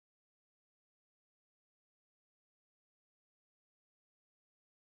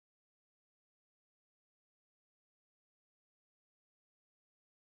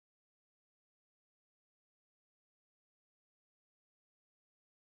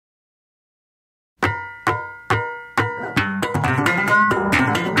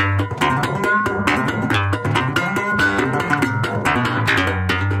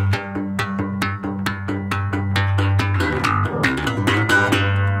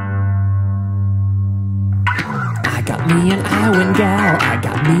me an Iowan gal. I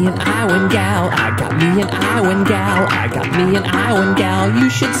got me an Iowan gal. I got me an Iowan gal. I got me an Iowan gal. You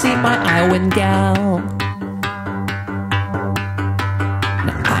should see my Iowan gal.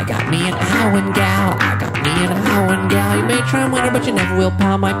 Now I got me an Iowan gal. I got me an Iowan gal. You may try and win her, but you never will,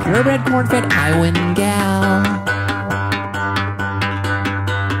 pal. My purebred corn-fed Iowan gal.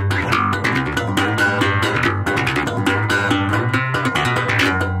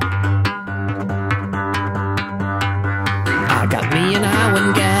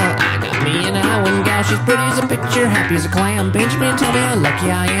 She's pretty as a picture, happy as a clam. Pinch me and tell me how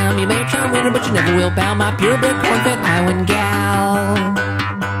lucky I am. You may try and win her, but you never will, pal. My purebred corn-fed Iowan gal.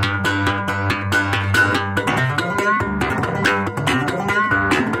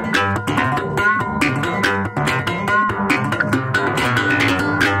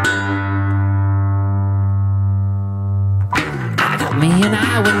 I got me an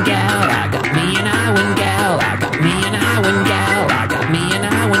Iowan gal. I got me an Iowan gal. I got me an Iowan gal. I got me an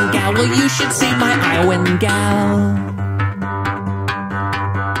Iowan gal. Well, you should see my Iowan gal.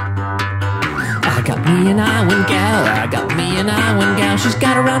 I got me an Iowan gal. I got me an Iowan gal. She's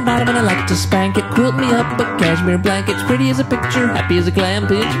got a round bottom and I like to spank it. Quilt me up a cashmere blanket. Pretty as a picture, happy as a clam.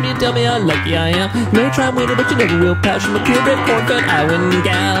 Pinch me and tell me how lucky I am. You may try and win her, but you never will, pal. She's my purebred corn-fed Iowan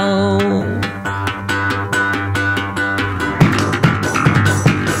gal.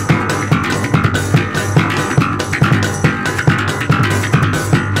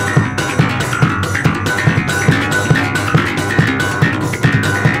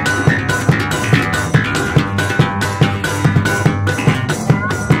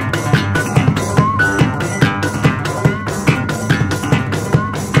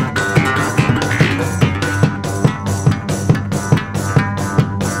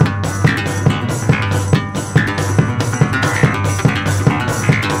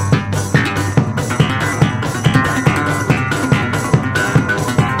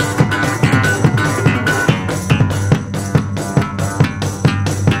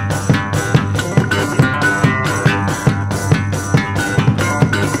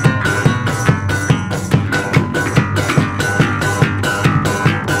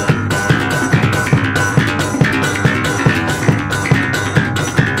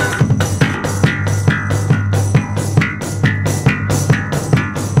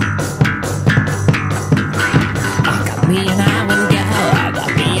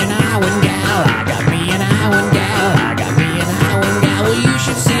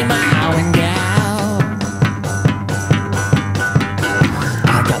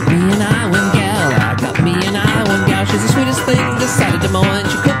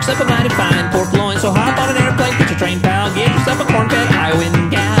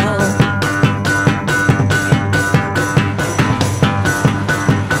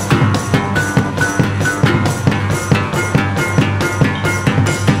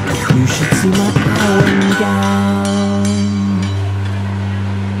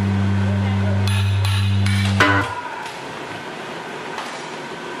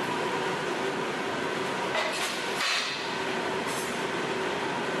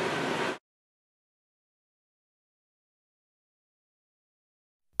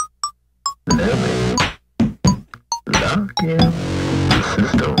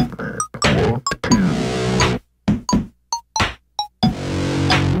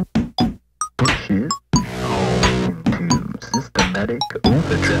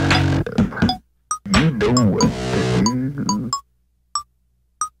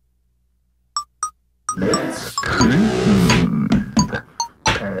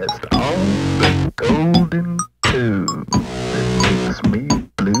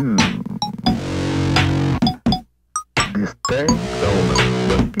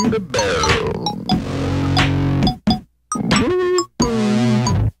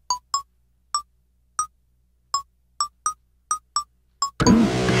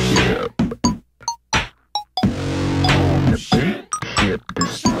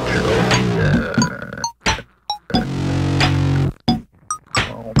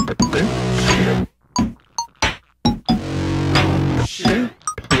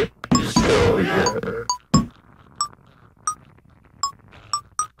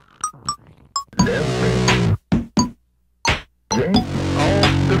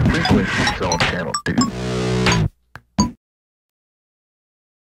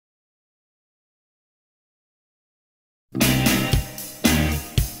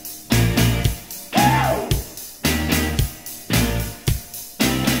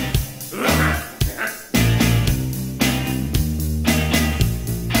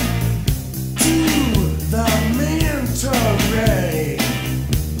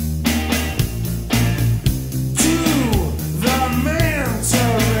 To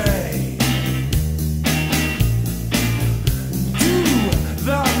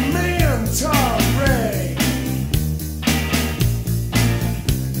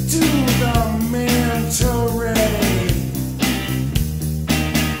too